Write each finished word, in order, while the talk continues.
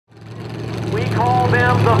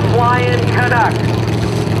am the Flying Canuck.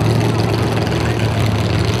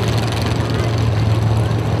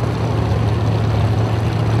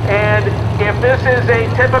 And if this is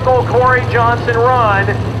a typical Corey Johnson run,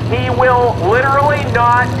 he will literally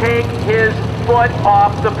not take his foot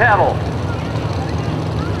off the pedal.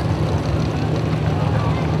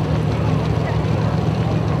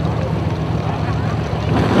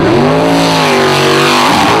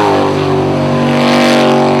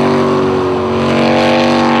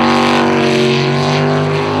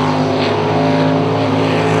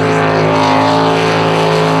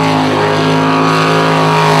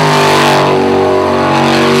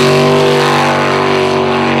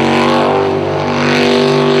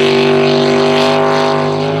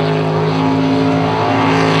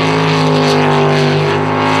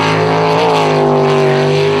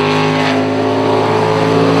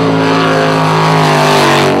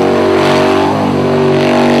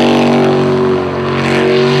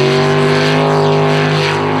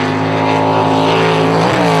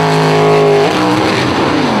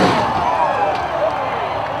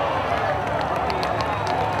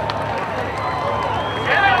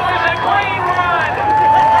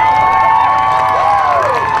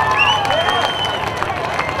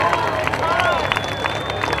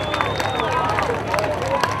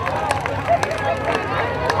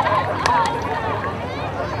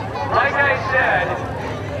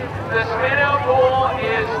 The spin-out goal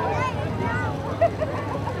is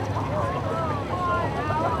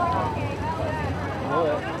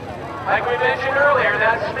like we mentioned earlier,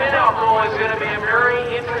 that spin-out goal is going to be a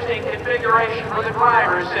very interesting configuration for the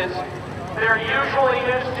drivers, since they're usually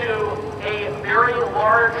used to a very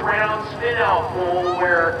large round spin-out goal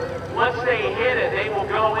where once they hit it, they will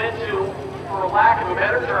go into, for lack of a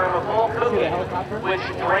better term, a full cookie, which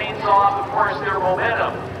drains off, of course, their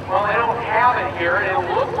momentum. Well, they don't have it here, and it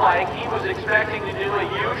looked like he was expecting to do a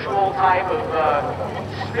usual type of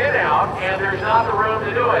spin out, and there's not the room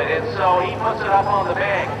to do it, and so he puts it up on the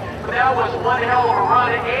bank. But that was one hell of a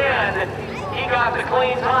run, and he got the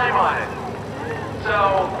clean time on it.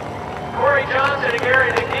 So Corey Johnson and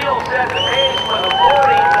Gary Mcneil set the pace with a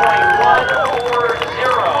 40.140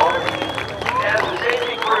 as the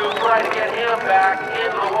safety crew tried to get him back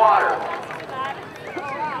into the water.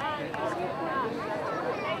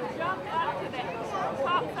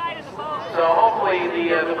 So hopefully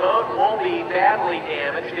the boat won't be badly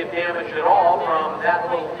damaged, if damaged at all, from that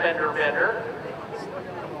little fender bender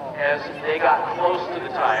as they got close to the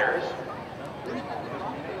tires.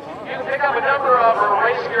 You can pick up a number of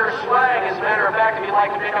race gear swag. As a matter of fact, if you'd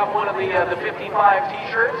like to pick up one of the 55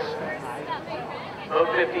 t-shirts, Boat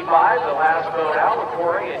 55, the last boat out with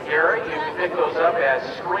Corey and Gary, you can pick those up as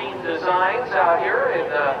screen designs out here in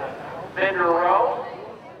the vendor row.